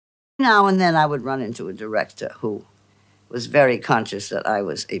Now and then I would run into a director who was very conscious that I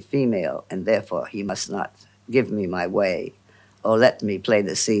was a female and therefore he must not give me my way or let me play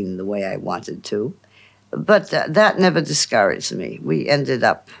the scene the way I wanted to. But that never discouraged me. We ended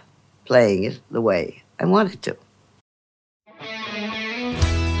up playing it the way I wanted to.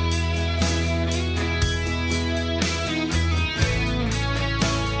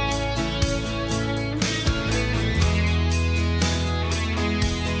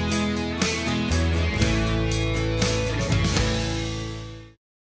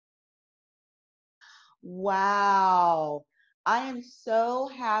 Wow. I am so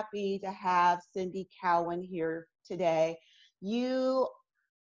happy to have Cindy Cowan here today. You,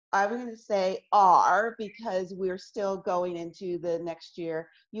 I'm going to say are, because we're still going into the next year.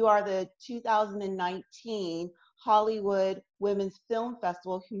 You are the 2019 Hollywood Women's Film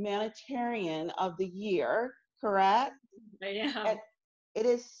Festival Humanitarian of the Year, correct? I am. And it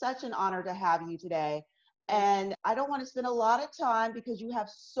is such an honor to have you today. And I don't want to spend a lot of time because you have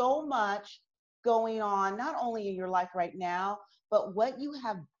so much going on, not only in your life right now, but what you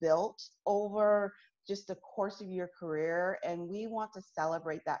have built over just the course of your career. And we want to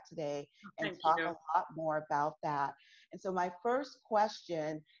celebrate that today and talk a lot more about that. And so my first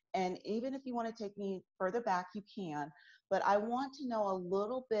question, and even if you want to take me further back, you can, but I want to know a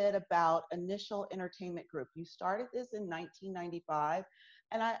little bit about Initial Entertainment Group. You started this in 1995,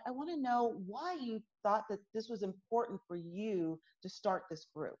 and I want to know why you thought that this was important for you to start this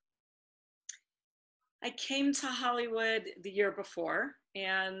group. I came to Hollywood the year before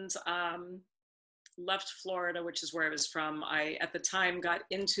and left Florida, which is where I was from. I, at the time, got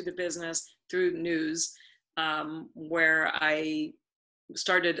into the business through news, where I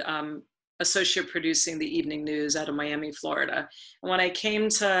started associate producing the evening news out of Miami, Florida. And when I came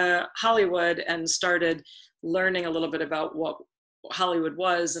to Hollywood and started learning a little bit about what Hollywood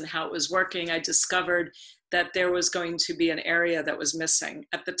was and how it was working, I discovered that there was going to be an area that was missing.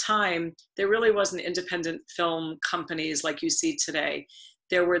 At the time, there really wasn't independent film companies like you see today.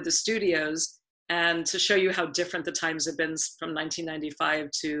 There were the studios, and to show you how different the times have been from 1995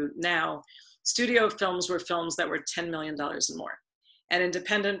 to now, studio films were films that were $10 million and more. And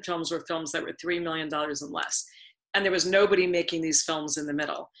independent films were films that were $3 million and less. And there was nobody making these films in the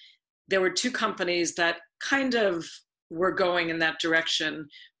middle. There were two companies that kind of were going in that direction.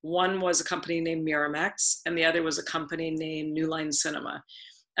 One was a company named Miramax, and the other was a company named New Line Cinema.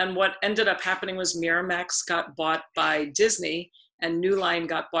 And what ended up happening was Miramax got bought by Disney, and New Line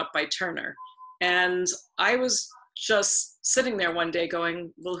got bought by Turner. And I was just sitting there one day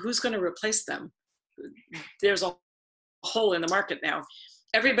going, well, who's going to replace them? There's a hole in the market now.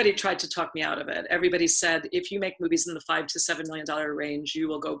 Everybody tried to talk me out of it. Everybody said, if you make movies in the $5 to $7 million range, you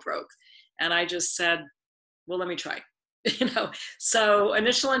will go broke. And I just said, well, let me try. So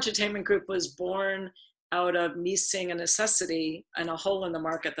Initial Entertainment Group was born out of me seeing a necessity and a hole in the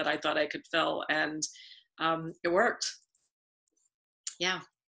market that I thought I could fill, and it worked. Yeah.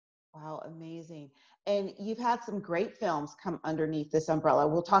 Wow, amazing. And you've had some great films come underneath this umbrella.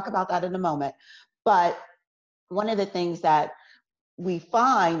 We'll talk about that in a moment. But one of the things that we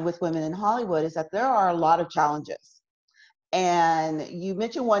find with women in Hollywood is that there are a lot of challenges. And you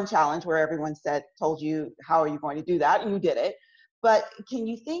mentioned one challenge where everyone told you, how are you going to do that? And you did it. But can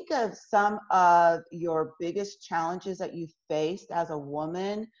you think of some of your biggest challenges that you faced as a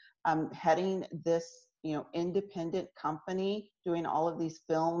woman heading this, independent company, doing all of these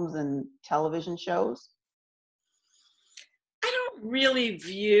films and television shows? I don't really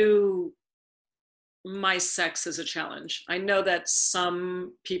view my sex as a challenge. I know that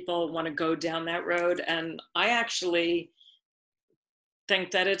some people want to go down that road, and I actually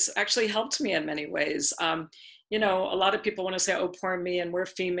think that it's actually helped me in many ways. A lot of people want to say, oh, poor me, and we're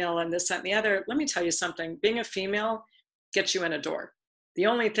female and this, that, and the other. Let me tell you something. Being a female gets you in a door. The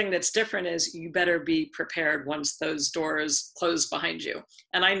only thing that's different is you better be prepared once those doors close behind you.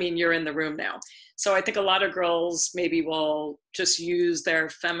 And I mean, you're in the room now. So I think a lot of girls maybe will just use their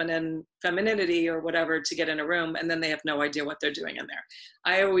femininity or whatever to get in a room, and then they have no idea what they're doing in there.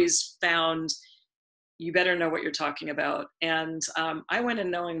 I always found you better know what you're talking about. And I went in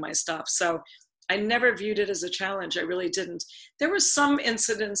knowing my stuff. So I never viewed it as a challenge. I really didn't. There were some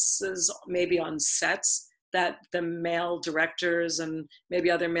incidences maybe on sets that the male directors and maybe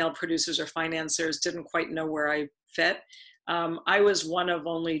other male producers or financiers didn't quite know where I fit. I was one of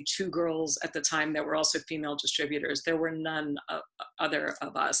only two girls at the time that were also female distributors. There were none other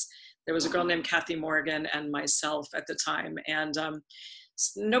of us. There was a girl named Kathy Morgan and myself at the time. And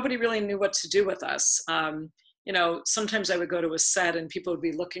nobody really knew what to do with us. Sometimes I would go to a set and people would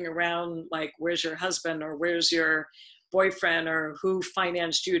be looking around like, where's your husband, or where's your boyfriend or who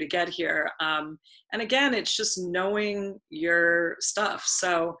financed you to get here. And again, it's just knowing your stuff.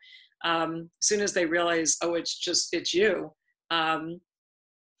 So as soon as they realize, oh, it's you,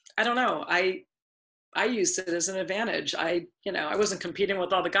 I don't know. I used it as an advantage. I wasn't competing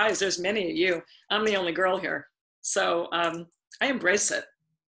with all the guys. There's many of you. I'm the only girl here. So I embrace it.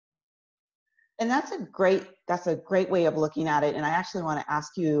 And that's a great way of looking at it. And I actually want to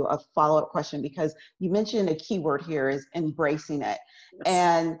ask you a follow-up question, because you mentioned a key word here is embracing it. Yes.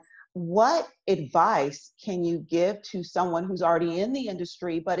 And what advice can you give to someone who's already in the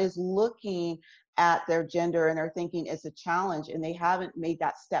industry, but is looking at their gender and they're thinking it's a challenge and they haven't made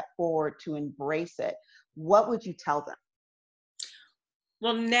that step forward to embrace it? What would you tell them?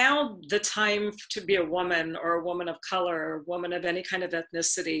 Well, now the time to be a woman or a woman of color or a woman of any kind of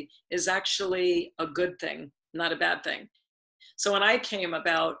ethnicity is actually a good thing, not a bad thing. So when I came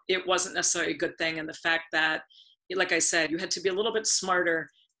about, it wasn't necessarily a good thing. And the fact that, like I said, you had to be a little bit smarter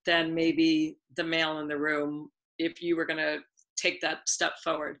than maybe the male in the room if you were going to take that step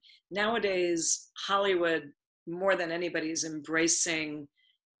forward. Nowadays, Hollywood, more than anybody, is embracing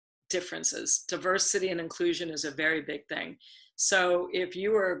differences. Diversity and inclusion is a very big thing. So if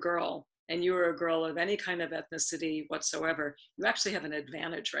you were a girl and you were a girl of any kind of ethnicity whatsoever, you actually have an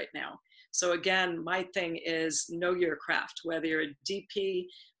advantage right now. So again, my thing is know your craft, whether you're a DP,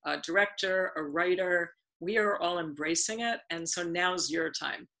 a director, a writer, we are all embracing it. And so now's your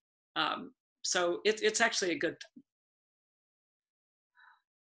time. So it's actually a good thing.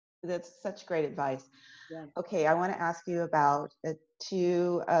 That's such great advice. Yeah. Okay, I want to ask you about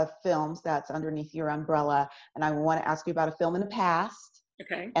two films that's underneath your umbrella. And I want to ask you about a film in the past.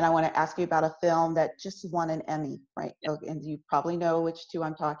 Okay. And I want to ask you about a film that just won an Emmy, right? Yeah. And you probably know which two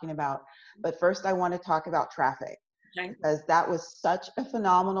I'm talking about. But first, I want to talk about Traffic. Okay. Because that was such a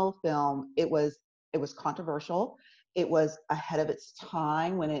phenomenal film. It was controversial. It was ahead of its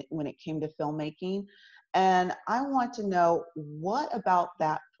time when it came to filmmaking. And I want to know, what about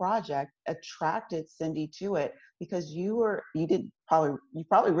that project attracted Cindy to it? Because you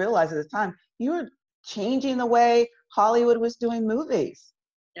probably realized at the time you were changing the way Hollywood was doing movies.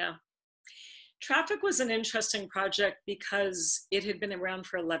 Yeah. Traffic was an interesting project because it had been around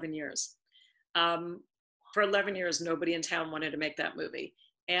for 11 years. For 11 years, nobody in town wanted to make that movie.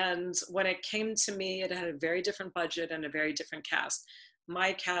 And when it came to me, it had a very different budget and a very different cast.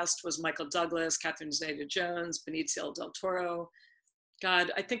 My cast was Michael Douglas, Catherine Zeta-Jones, Benicio del Toro.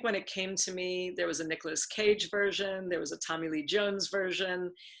 God, I think when it came to me, there was a Nicolas Cage version, there was a Tommy Lee Jones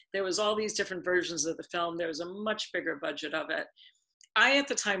version, there was all these different versions of the film. There was a much bigger budget of it. I, at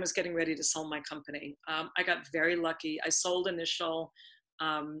the time, was getting ready to sell my company. I got very lucky. I sold Initial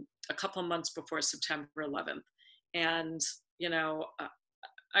a couple of months before September 11th. And,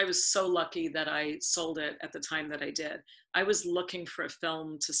 I was so lucky that I sold it at the time that I did. I was looking for a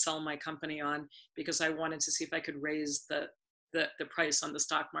film to sell my company on because I wanted to see if I could raise the price on the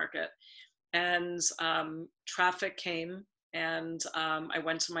stock market. And Traffic came, and I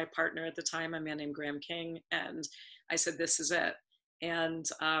went to my partner at the time, a man named Graham King, and I said, this is it. And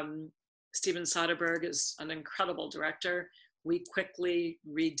Steven Soderbergh is an incredible director. We quickly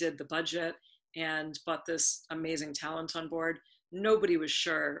redid the budget and brought this amazing talent on board. Nobody was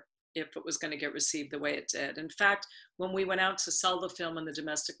sure if it was going to get received the way it did. In fact, when we went out to sell the film in the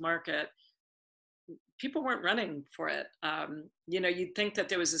domestic market, people weren't running for it. You'd think that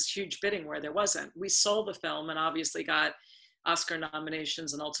there was this huge bidding where there wasn't. We sold the film and obviously got Oscar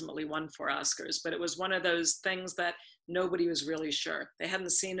nominations and ultimately won 4 Oscars. But it was one of those things that nobody was really sure. They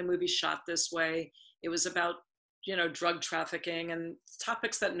hadn't seen a movie shot this way. It was about, drug trafficking and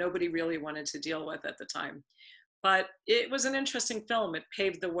topics that nobody really wanted to deal with at the time. But it was an interesting film. It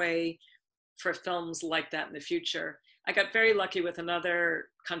paved the way for films like that in the future. I got very lucky with another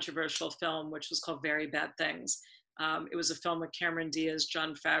controversial film, which was called Very Bad Things. It was a film with Cameron Diaz,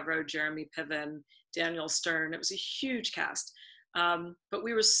 Jon Favreau, Jeremy Piven, Daniel Stern. It was a huge cast. But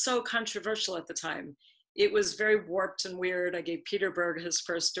we were so controversial at the time. It was very warped and weird. I gave Peter Berg his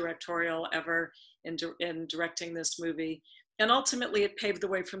first directorial ever in directing this movie. And ultimately, it paved the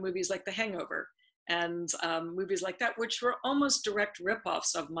way for movies like The Hangover and movies like that, which were almost direct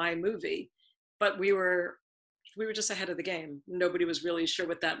ripoffs of my movie. But we were just ahead of the game. Nobody was really sure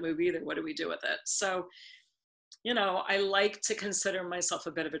with that movie either. What do we do with it? So, I like to consider myself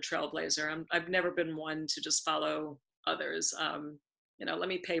a bit of a trailblazer. I've never been one to just follow others. Let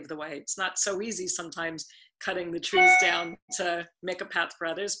me pave the way. It's not so easy sometimes cutting the trees down to make a path for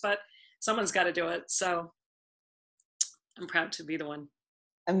others, but someone's got to do it. So I'm proud to be the one.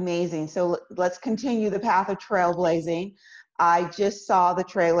 Amazing. So let's continue the path of trailblazing. I just saw the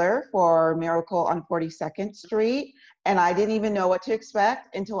trailer for Miracle on 42nd Street, And I didn't even know what to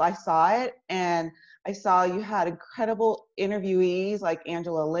expect until I saw it. And I saw you had incredible interviewees like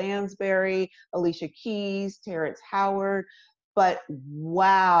Angela Lansbury, Alicia Keys, Terrence Howard. But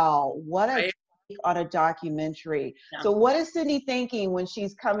wow, what a Right? take on a documentary. Yeah. So what is Cindy thinking when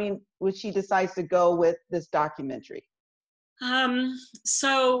when she decides to go with this documentary?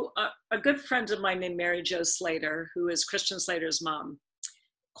 So a good friend of mine named Mary Jo Slater, who is Christian Slater's mom,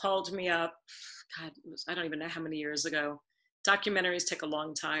 called me up. God, I don't even know how many years ago. Documentaries take a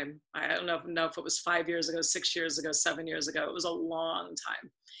long time. I don't know if it was 5 years ago, 6 years ago, 7 years ago. It was a long time.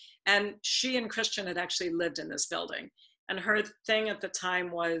 And she and Christian had actually lived in this building. And her thing at the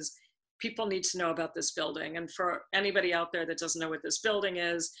time was, people need to know about this building. And for anybody out there that doesn't know what this building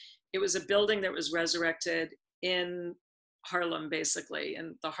is, it was a building that was resurrected in Harlem, basically,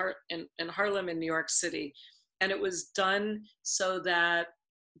 in Harlem in New York City. And it was done so that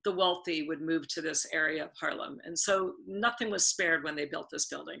the wealthy would move to this area of Harlem. And so nothing was spared when they built this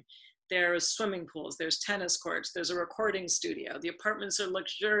building. There's swimming pools, there's tennis courts, there's a recording studio. The apartments are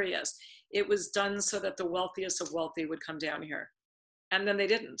luxurious. It was done so that the wealthiest of wealthy would come down here. And then they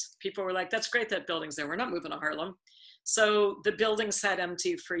didn't. People were like, that's great that building's there. We're not moving to Harlem. So the building sat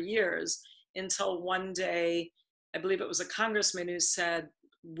empty for years until one day, I believe it was a congressman who said,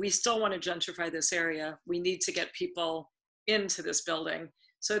 we still want to gentrify this area. We need to get people into this building.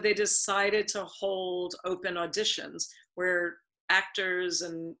 So they decided to hold open auditions where actors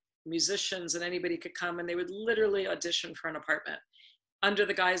and musicians and anybody could come, and they would literally audition for an apartment under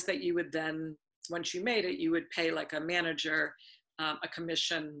the guise that you would then, once you made it, you would pay like a manager a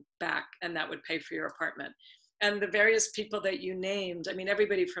commission back, and that would pay for your apartment. And the various people that you named, I mean,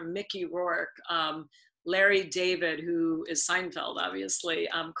 everybody from Mickey Rourke, Larry David, who is Seinfeld, obviously,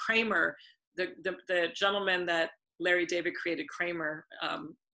 Kramer, the gentleman that Larry David created Kramer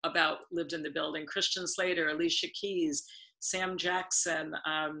about, lived in the building, Christian Slater, Alicia Keys, Sam Jackson,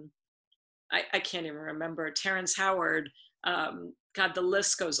 I can't even remember, Terrence Howard, God, the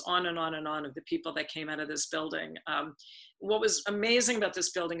list goes on and on and on of the people that came out of this building. What was amazing about this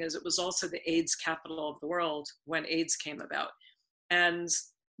building is it was also the AIDS capital of the world when AIDS came about. And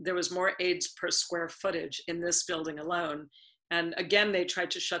there was more AIDS per square footage in this building alone. And again, they tried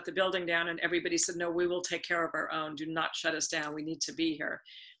to shut the building down, and everybody said, no, we will take care of our own. Do not shut us down. We need to be here.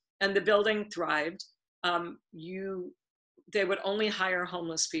 And the building thrived. They would only hire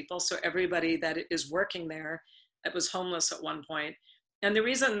homeless people. So everybody that is working there that was homeless at one point. And the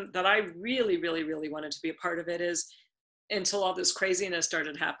reason that I really, really, really wanted to be a part of it is, until all this craziness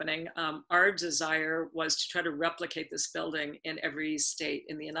started happening, our desire was to try to replicate this building in every state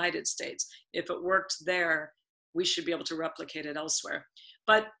in the United States. If it worked there, we should be able to replicate it elsewhere.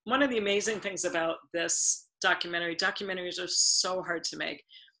 But one of the amazing things about this documentaries are so hard to make.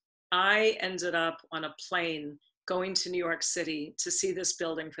 I ended up on a plane going to New York City to see this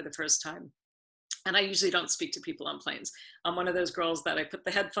building for the first time. And I usually don't speak to people on planes. I'm one of those girls that I put the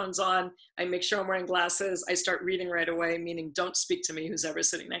headphones on, I make sure I'm wearing glasses, I start reading right away, meaning don't speak to me, who's ever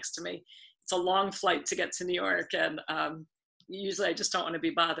sitting next to me. It's a long flight to get to New York, and usually I just don't want to be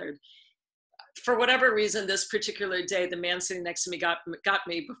bothered. For whatever reason, this particular day, the man sitting next to me got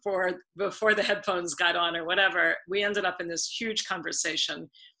me before the headphones got on or whatever. We ended up in this huge conversation,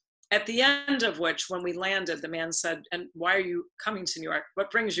 at the end of which, when we landed, the man said, and why are you coming to New York?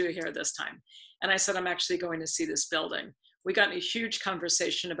 What brings you here this time? And I said, I'm actually going to see this building. We got in a huge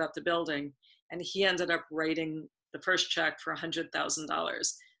conversation about the building, and he ended up writing the first check for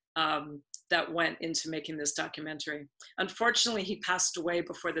 $100,000 that went into making this documentary. Unfortunately, he passed away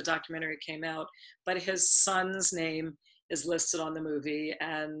before the documentary came out, but his son's name is listed on the movie,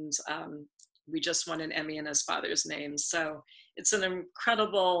 and we just won an Emmy in his father's name. So it's an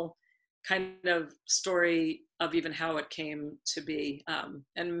incredible kind of story of even how it came to be,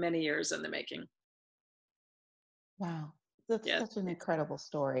 and many years in the making. Wow, that's such an incredible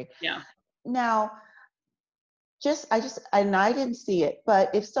story. Yeah. Now, I didn't see it, but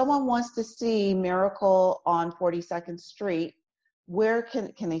if someone wants to see Miracle on 42nd Street, where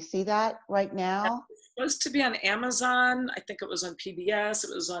can they see that right now? It's supposed to be on Amazon. I think it was on PBS.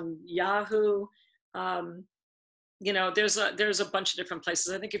 It was on Yahoo. You know, there's a bunch of different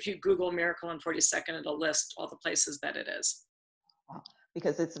places. I think if you Google Miracle on 42nd, it'll list all the places that it is.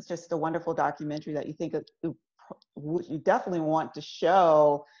 Because it's just a wonderful documentary that you think you definitely want to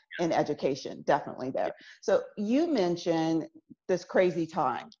show in education, definitely there. So you mentioned this crazy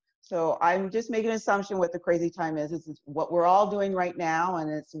time. So I'm just making an assumption what the crazy time is. This is what we're all doing right now,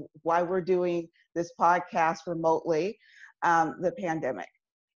 and it's why we're doing this podcast remotely, the pandemic.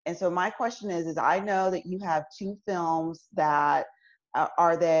 And so my question is I know that you have 2 films that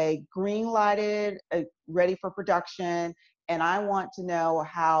are they green lighted, ready for production, and I want to know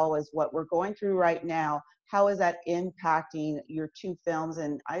how is what we're going through right now, how is that impacting your two films?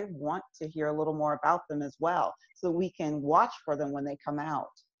 And I want to hear a little more about them as well, so we can watch for them when they come out.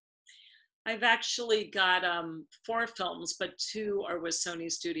 I've actually got 4 films, but 2 are with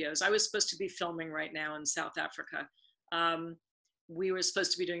Sony Studios. I was supposed to be filming right now in South Africa. We were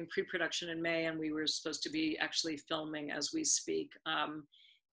supposed to be doing pre-production in May, and we were supposed to be actually filming as we speak.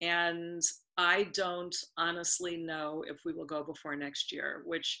 And I don't honestly know if we will go before next year,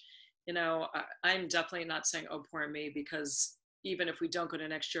 which, you know, I'm definitely not saying, oh, poor me, because even if we don't go to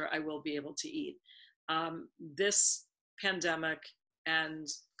next year, I will be able to eat. This pandemic, and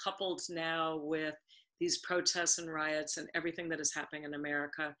coupled now with these protests and riots and everything that is happening in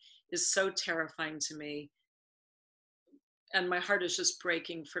America, is so terrifying to me. And my heart is just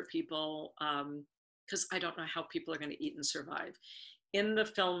breaking for people, because I don't know how people are going to eat and survive. In the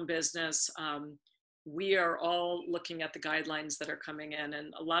film business, we are all looking at the guidelines that are coming in,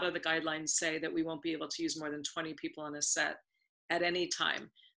 and a lot of the guidelines say that we won't be able to use more than 20 people on a set at any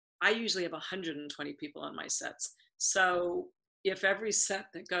time. I usually have 120 people on my sets. So if every set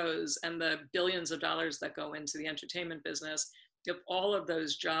that goes, and the billions of dollars that go into the entertainment business, if all of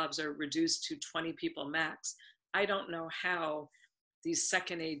those jobs are reduced to 20 people max, I don't know how these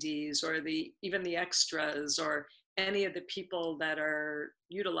second ADs or even the extras or any of the people that are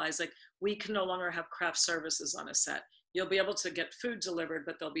utilized, like, we can no longer have craft services on a set. You'll be able to get food delivered,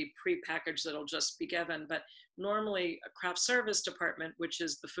 but they'll be pre-packaged that'll just be given. But normally a craft service department, which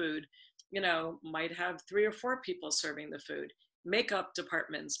is the food, you know, might have 3 or 4 people serving the food. Makeup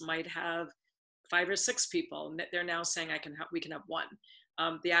departments might have 5 or 6 people. They're now saying we can have 1.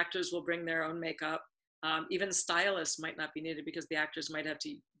 The actors will bring their own makeup. Even stylists might not be needed because the actors might have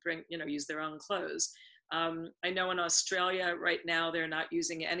to use their own clothes. I know in Australia right now, they're not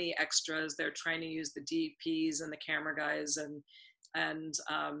using any extras. They're trying to use the DPs and the camera guys and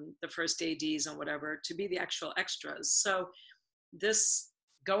the first ADs and whatever to be the actual extras. So this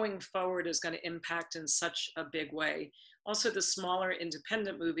going forward is going to impact in such a big way. Also, the smaller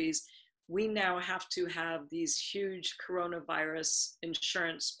independent movies, we now have to have these huge coronavirus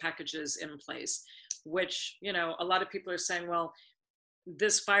insurance packages in place, which, you know, a lot of people are saying, well,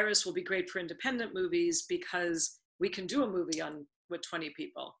 this virus will be great for independent movies because we can do a movie with 20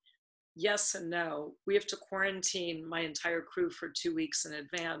 people. Yes and no. We have to quarantine my entire crew for 2 weeks in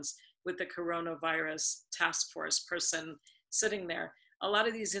advance with the coronavirus task force person sitting there. A lot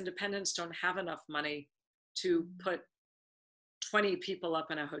of these independents don't have enough money to put 20 people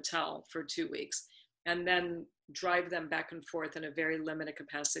up in a hotel for 2 weeks and then drive them back and forth in a very limited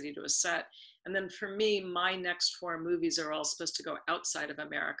capacity to a set. And then for me, my next 4 movies are all supposed to go outside of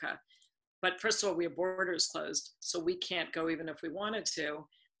America. But first of all, we have borders closed, so we can't go even if we wanted to.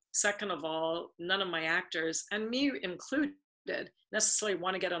 Second of all, none of my actors, and me included, necessarily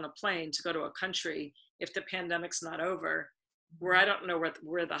want to get on a plane to go to a country if the pandemic's not over, where I don't know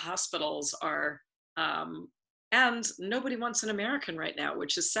where the hospitals are. And nobody wants an American right now,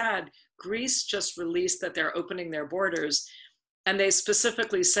 which is sad. Greece just released that they're opening their borders, and they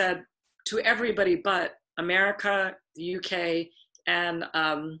specifically said to everybody but America, the UK, and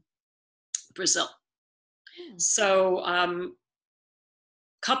Brazil. So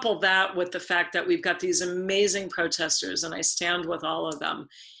couple that with the fact that we've got these amazing protesters, and I stand with all of them.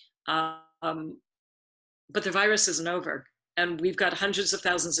 But the virus isn't over, and we've got hundreds of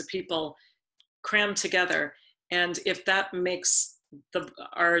thousands of people crammed together. And if that makes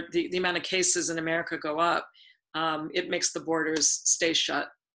the amount of cases in America go up, it makes the borders stay shut.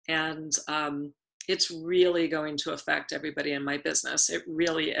 And it's really going to affect everybody in my business. It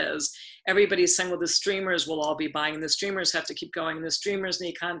really is. Everybody's saying, well, the streamers will all be buying. The streamers have to keep going. And the streamers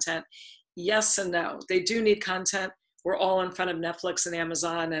need content. Yes and no. They do need content. We're all in front of Netflix and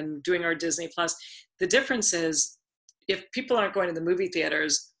Amazon and doing our Disney Plus. The difference is, if people aren't going to the movie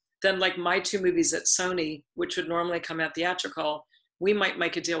theaters, then like my 2 movies at Sony, which would normally come out theatrical, we might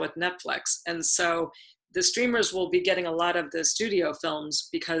make a deal with Netflix. And so the streamers will be getting a lot of the studio films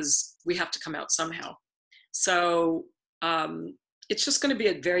because we have to come out somehow. So it's just going to be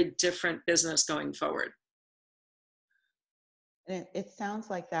a very different business going forward. And it sounds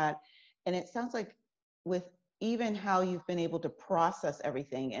like that. And it sounds like with even how you've been able to process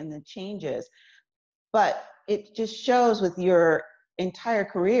everything and the changes, but it just shows with your entire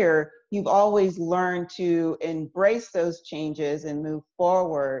career, you've always learned to embrace those changes and move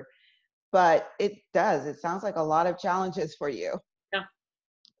forward. But it sounds like a lot of challenges for you. Yeah.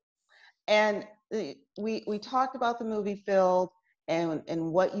 And we talked about the movie field and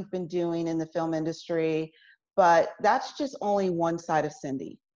what you've been doing in the film industry, but that's just only one side of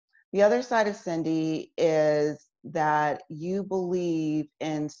Cindy. The other side of Cindy is that you believe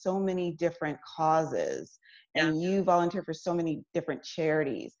in so many different causes Yeah. and you volunteer for so many different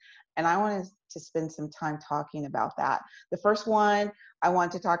charities. And I wanted to spend some time talking about that. The first one I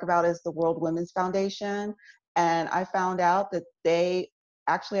want to talk about is the World Women's Foundation. And I found out that they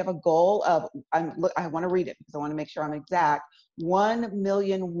actually have a goal of, I want to read it because I want to make sure I'm exact, 1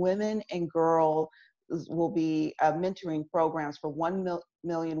 million women and girls will be mentoring programs for 1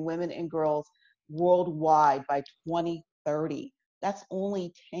 million women and girls worldwide by 2030. That's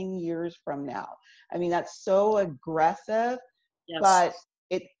only 10 years from now. I mean, that's so aggressive, Yes. but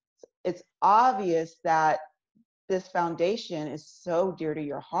it, it's obvious that this foundation is so dear to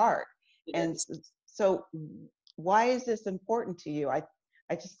your heart. It And is. so why is this important to you? I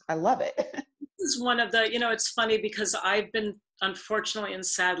love it. This is one of the, it's funny because I've been unfortunately and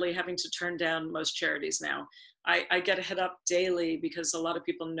sadly having to turn down most charities now. I get hit up daily because a lot of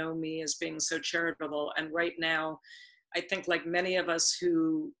people know me as being so charitable. And right now, I think like many of us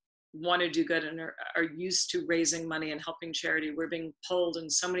who want to do good and are used to raising money and helping charity, we're being pulled in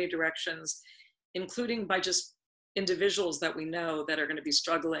so many directions, including by just individuals that we know that are going to be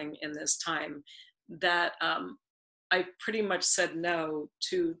struggling in this time, that I pretty much said no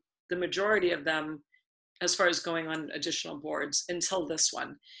to the majority of them as far as going on additional boards until this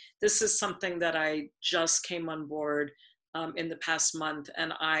one. This is something that I just came on board in the past month,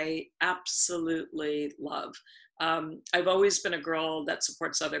 and I absolutely love. I've always been a girl that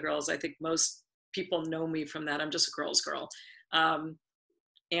supports other girls. I think most people know me from that. I'm just a girl's girl.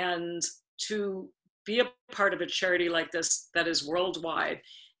 And to be a part of a charity like this that is worldwide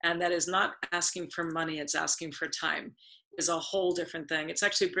and that is not asking for money, it's asking for time, is a whole different thing. It's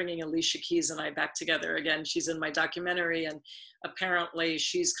actually bringing Alicia Keys and I back together again. She's in my documentary, and apparently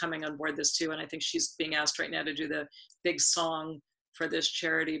she's coming on board this too. And I think she's being asked right now to do the big song for this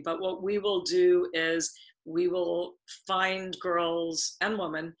charity. But what we will do is we will find girls and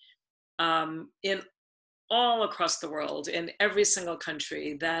women in all across the world, in every single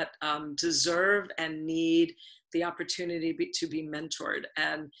country, that deserve and need the opportunity to be mentored.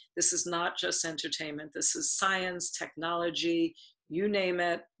 And this is not just entertainment. This is science, technology, you name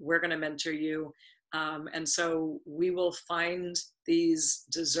it, we're going to mentor you. And so we will find these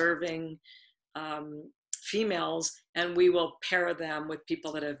deserving females, and we will pair them with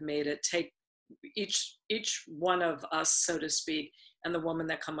people that have made it. Take each one of us, so to speak, and the woman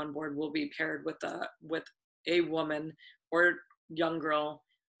that come on board will be paired with a woman or young girl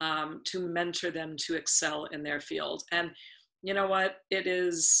to mentor them to excel in their field. And you know what? It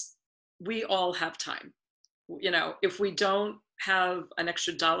is, we all have time. If we don't have an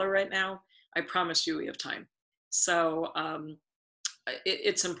extra dollar right now, I promise you we have time. So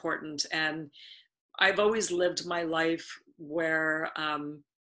it's important. And I've always lived my life where, I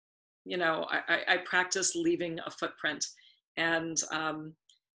practice leaving a footprint. And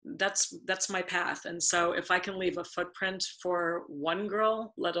that's my path. And so if I can leave a footprint for one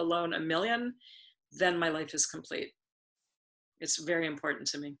girl, let alone a million, then my life is complete. It's very important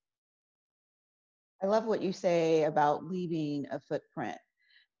to me. I love what you say about leaving a footprint.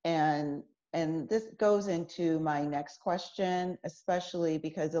 And this goes into my next question, especially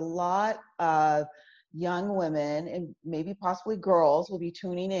because a lot of young women and maybe possibly girls will be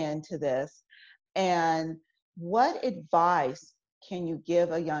tuning in to this. And what advice can you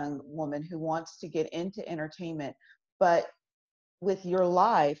give a young woman who wants to get into entertainment, but with your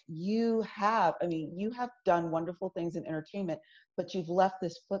life, you have done wonderful things in entertainment, but you've left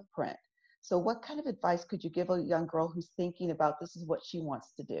this footprint. So what kind of advice could you give a young girl who's thinking about this is what she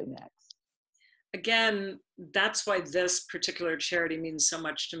wants to do next? Again, that's why this particular charity means so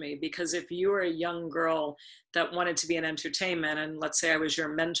much to me, because if you were a young girl that wanted to be in entertainment, and let's say I was your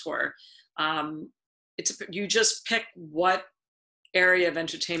mentor, you just pick what area of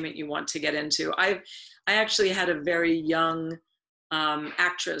entertainment you want to get into. I actually had a very young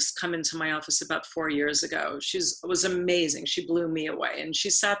actress come into my office about 4 years ago. She was amazing. She blew me away. And she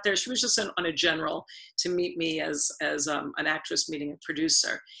sat there. She was just on a general to meet me as an actress meeting a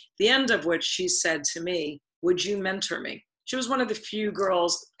producer. The end of which she said to me, "Would you mentor me?" She was one of the few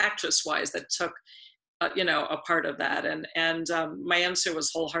girls, actress-wise, that took, a part of that. And my answer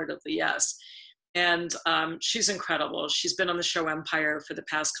was wholeheartedly yes. And she's incredible. She's been on the show Empire for the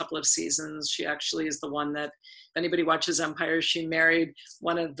past couple of seasons. She actually is the one that, if anybody watches Empire, she married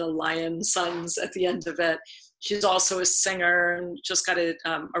one of the lion sons at the end of it. She's also a singer and just got a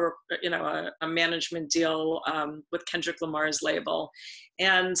management deal with Kendrick Lamar's label.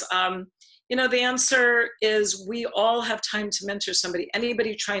 And, the answer is we all have time to mentor somebody.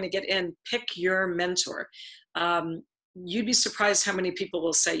 Anybody trying to get in, pick your mentor. you'd be surprised how many people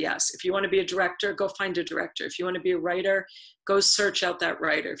will say yes. If you want to be a director, go find a director. If you want to be a writer, go search out that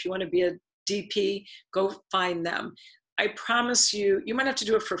writer. If you want to be a DP, go find them. I promise you, you might have to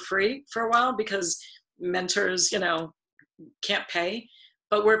do it for free for a while because mentors, can't pay,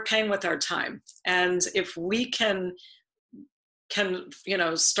 but we're paying with our time. And if we can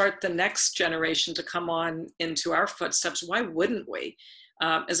start the next generation to come on into our footsteps, why wouldn't we?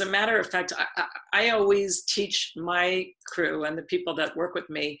 As a matter of fact, I always teach my crew and the people that work with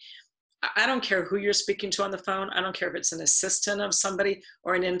me, I don't care who you're speaking to on the phone. I don't care if it's an assistant of somebody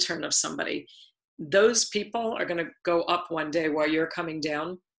or an intern of somebody. Those people are going to go up one day while you're coming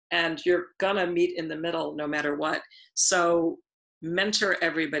down, and you're going to meet in the middle no matter what. So mentor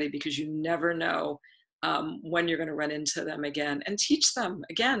everybody, because you never know when you're going to run into them again, and teach them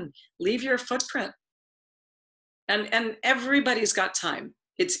again. Leave your footprint. And everybody's got time.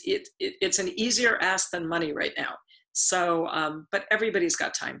 It's an easier ask than money right now. So, but everybody's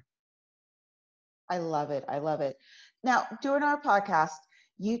got time. I love it. I love it. Now, during our podcast,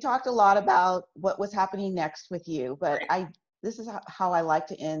 you talked a lot about what was happening next with you, but this is how I like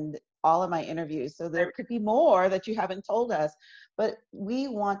to end all of my interviews. So there could be more that you haven't told us, but we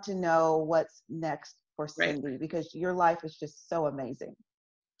want to know what's next for Cindy, because your life is just so amazing.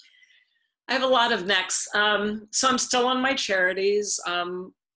 I have a lot of next. So I'm still on my charities,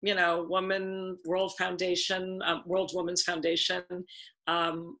 World Foundation, World Women's Foundation,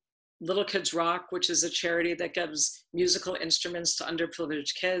 Little Kids Rock, which is a charity that gives musical instruments to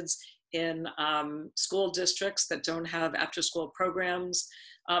underprivileged kids in school districts that don't have after-school programs.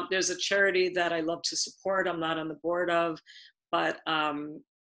 There's a charity that I love to support. I'm not on the board of, but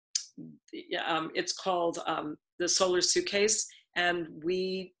it's called the Solar Suitcase, and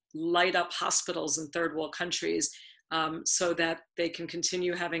we light up hospitals in third world countries so that they can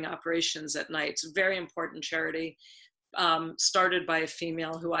continue having operations at night. It's a very important charity, started by a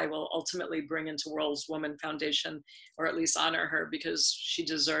female who I will ultimately bring into World Women Foundation, or at least honor her because she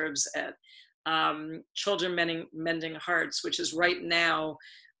deserves it. Children Mending Hearts, which is right now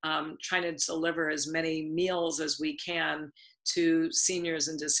trying to deliver as many meals as we can to seniors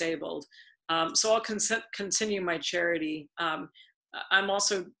and disabled. So I'll continue my charity. I'm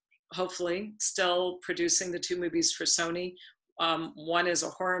also hopefully still producing the 2 movies for Sony. One is a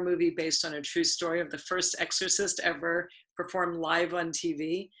horror movie based on a true story of the first exorcist ever performed live on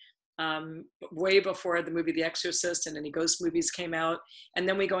TV, way before the movie The Exorcist and any ghost movies came out. And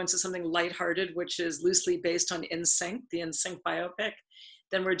then we go into something lighthearted, which is loosely based on NSYNC, the NSYNC biopic.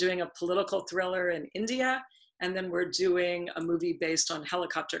 Then we're doing a political thriller in India. And then we're doing a movie based on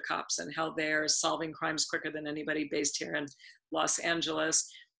helicopter cops and how they're solving crimes quicker than anybody based here in Los Angeles.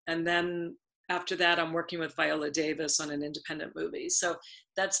 And then after that, I'm working with Viola Davis on an independent movie. So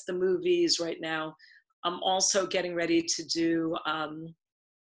that's the movies right now. I'm also getting ready to do a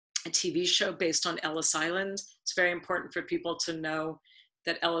TV show based on Ellis Island. It's very important for people to know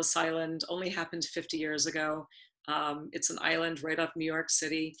that Ellis Island only happened 50 years ago. It's an island right off New York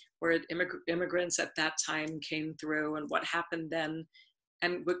City where immigrants at that time came through, and what happened then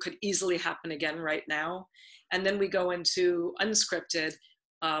and what could easily happen again right now. And then we go into unscripted.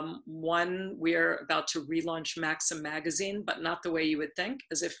 One, we're about to relaunch Maxim magazine, but not the way you would think,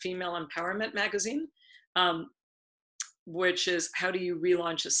 as a female empowerment magazine, which is how do you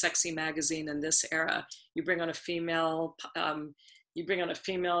relaunch a sexy magazine in this era? You bring on a female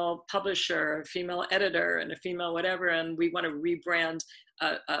publisher, a female editor, and a female whatever, and we want to rebrand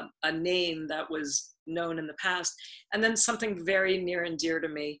a name that was known in the past. And then something very near and dear to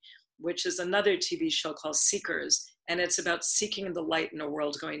me, which is another TV show called Seekers, and it's about seeking the light in a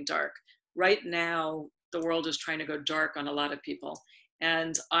world going dark. Right now, the world is trying to go dark on a lot of people,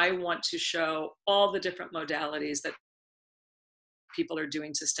 and I want to show all the different modalities that people are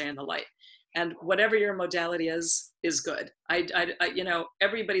doing to stay in the light. And whatever your modality is good.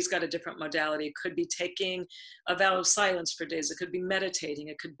 Everybody's got a different modality. It could be taking a vow of silence for days. It could be meditating.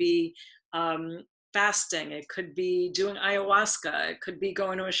 It could be fasting. It could be doing ayahuasca. It could be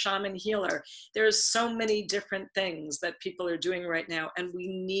going to a shaman healer. There's so many different things that people are doing right now, and we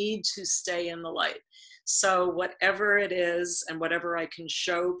need to stay in the light. So whatever it is and whatever I can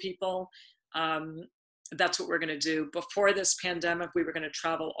show people, that's what we're going to do. Before this pandemic, we were going to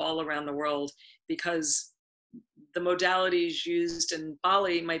travel all around the world because the modalities used in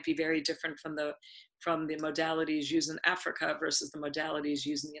Bali might be very different from the modalities used in Africa versus the modalities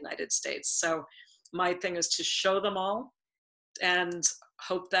used in the United States. So my thing is to show them all and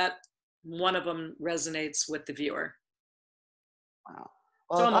hope that one of them resonates with the viewer. Wow.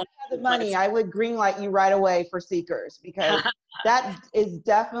 Well, so if I had the money, I would greenlight you right away for Seekers, because that is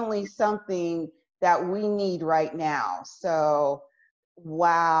definitely something that we need right now. So,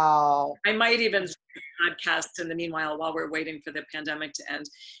 wow. I might even podcast in the meanwhile while we're waiting for the pandemic to end.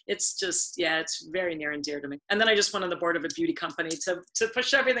 It's just, yeah, it's very near and dear to me. And then I just went on the board of a beauty company to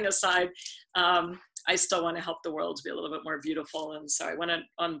push everything aside. I still want to help the world to be a little bit more beautiful. And so I went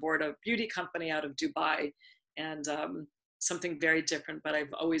on board a beauty company out of Dubai, and something very different, but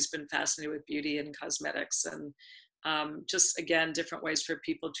I've always been fascinated with beauty and cosmetics, and just, again, different ways for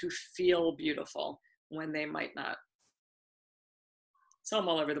people to feel beautiful when they might not. So I'm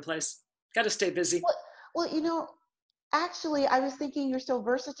all over the place. Got to stay busy. Well, actually, I was thinking you're so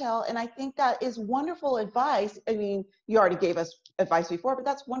versatile, and I think that is wonderful advice. I mean, you already gave us advice before, but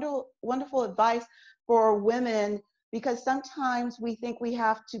that's wonderful advice for women, because sometimes we think we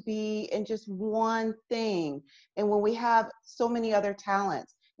have to be in just one thing, and when we have so many other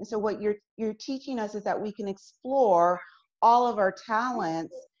talents. And so what you're teaching us is that we can explore all of our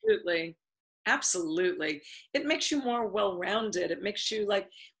talents. Absolutely. Absolutely. It makes you more well-rounded. It makes you, like,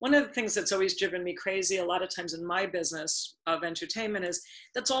 one of the things that's always driven me crazy a lot of times in my business of entertainment is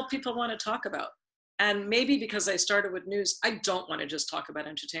that's all people want to talk about. And maybe because I started with news, I don't want to just talk about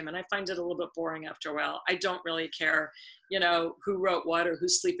entertainment. I find it a little bit boring after a while. I don't really care, who wrote what, or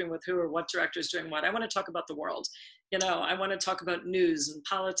who's sleeping with who, or what director's doing what. I want to talk about the world. I want to talk about news and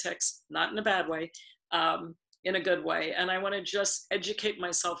politics, not in a bad way. In a good way. And I want to just educate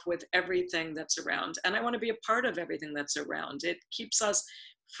myself with everything that's around. And I want to be a part of everything that's around. It keeps us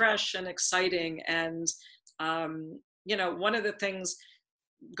fresh and exciting. And, one of the things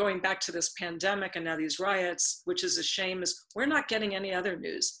going back to this pandemic and now these riots, which is a shame, is we're not getting any other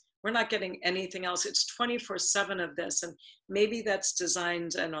news. We're not getting anything else. It's 24/7 of this. And maybe that's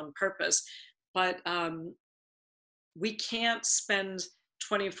designed and on purpose, but we can't spend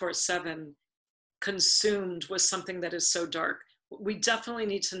 24/7 consumed with something that is so dark. We definitely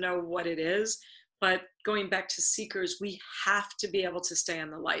need to know what it is, but going back to seekers, we have to be able to stay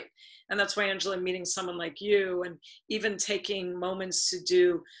in the light. And that's why, Angela, meeting someone like you and even taking moments to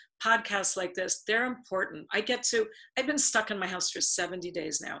do podcasts like this, they're important. I've been stuck in my house for 70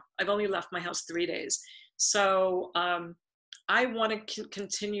 days now. I've only left my house 3 days. So I want to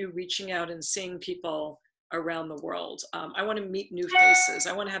continue reaching out and seeing people around the world. I want to meet new faces.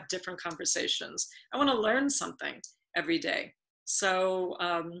 I want to have different conversations. I want to learn something every day. So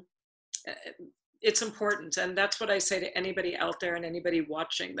it's important. And that's what I say to anybody out there and anybody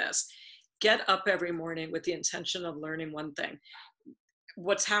watching this. Get up every morning with the intention of learning one thing.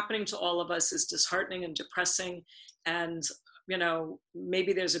 What's happening to all of us is disheartening and depressing. And,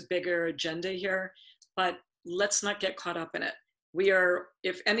 maybe there's a bigger agenda here, but let's not get caught up in it. We are,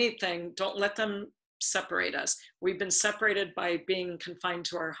 if anything, don't let them separate us. We've been separated by being confined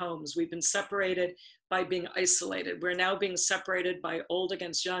to our homes. We've been separated by being isolated. We're now being separated by old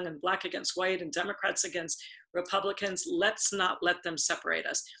against young and black against white and Democrats against Republicans. Let's not let them separate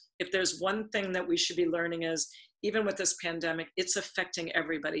us. If there's one thing that we should be learning is, even with this pandemic, it's affecting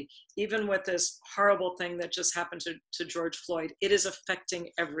everybody. Even with this horrible thing that just happened to George Floyd, it is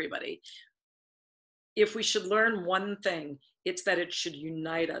affecting everybody. If we should learn one thing, it's that it should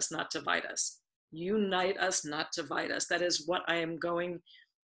unite us, not divide us. Unite us, not divide us. That is what I am going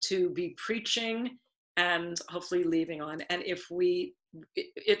to be preaching and hopefully leaving on. And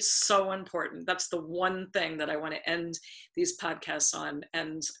it's so important. That's the one thing that I want to end these podcasts on.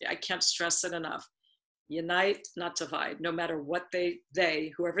 And I can't stress it enough. Unite, not divide, no matter what they,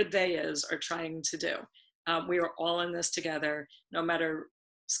 whoever they is, are trying to do. We are all in this together, no matter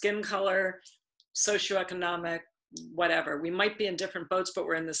skin color, socioeconomic, whatever. We might be in different boats, but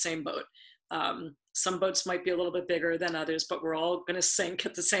we're in the same boat. Some boats might be a little bit bigger than others, but we're all going to sink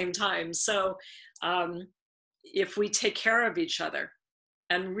at the same time. So if we take care of each other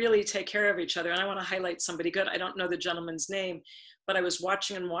and really take care of each other, and I want to highlight somebody good. I don't know the gentleman's name, but I was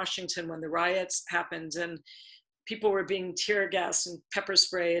watching in Washington when the riots happened and people were being tear gassed and pepper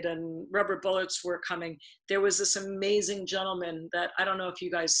sprayed and rubber bullets were coming. There was this amazing gentleman that I don't know if you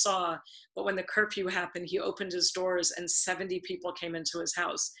guys saw, but when the curfew happened, he opened his doors and 70 people came into his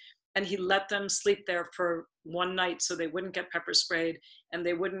house. And he let them sleep there for one night so they wouldn't get pepper sprayed and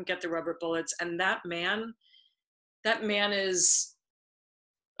they wouldn't get the rubber bullets. And that man is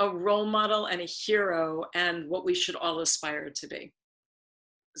a role model and a hero and what we should all aspire to be.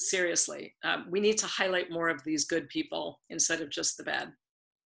 Seriously, we need to highlight more of these good people instead of just the bad.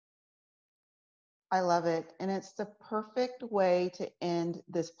 I love it. And it's the perfect way to end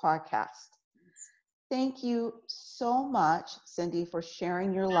this podcast. Thank you so much, Cindy, for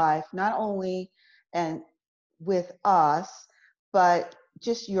sharing your life, not only and with us, but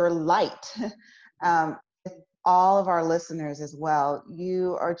just your light all of our listeners as well.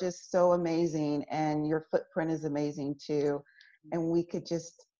 You are just so amazing, and your footprint is amazing too. And we could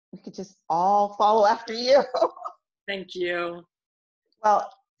just all follow after you. Thank you.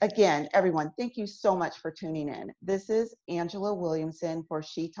 Well, again, everyone, thank you so much for tuning in. This is Angela Williamson for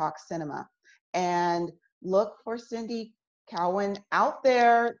She Talks Cinema. And look for Cindy Cowan out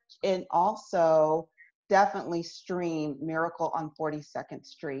there, and also definitely stream Miracle on 42nd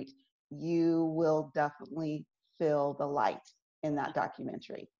Street. You will definitely feel the light in that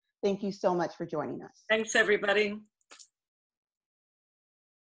documentary. Thank you so much for joining us. Thanks, everybody.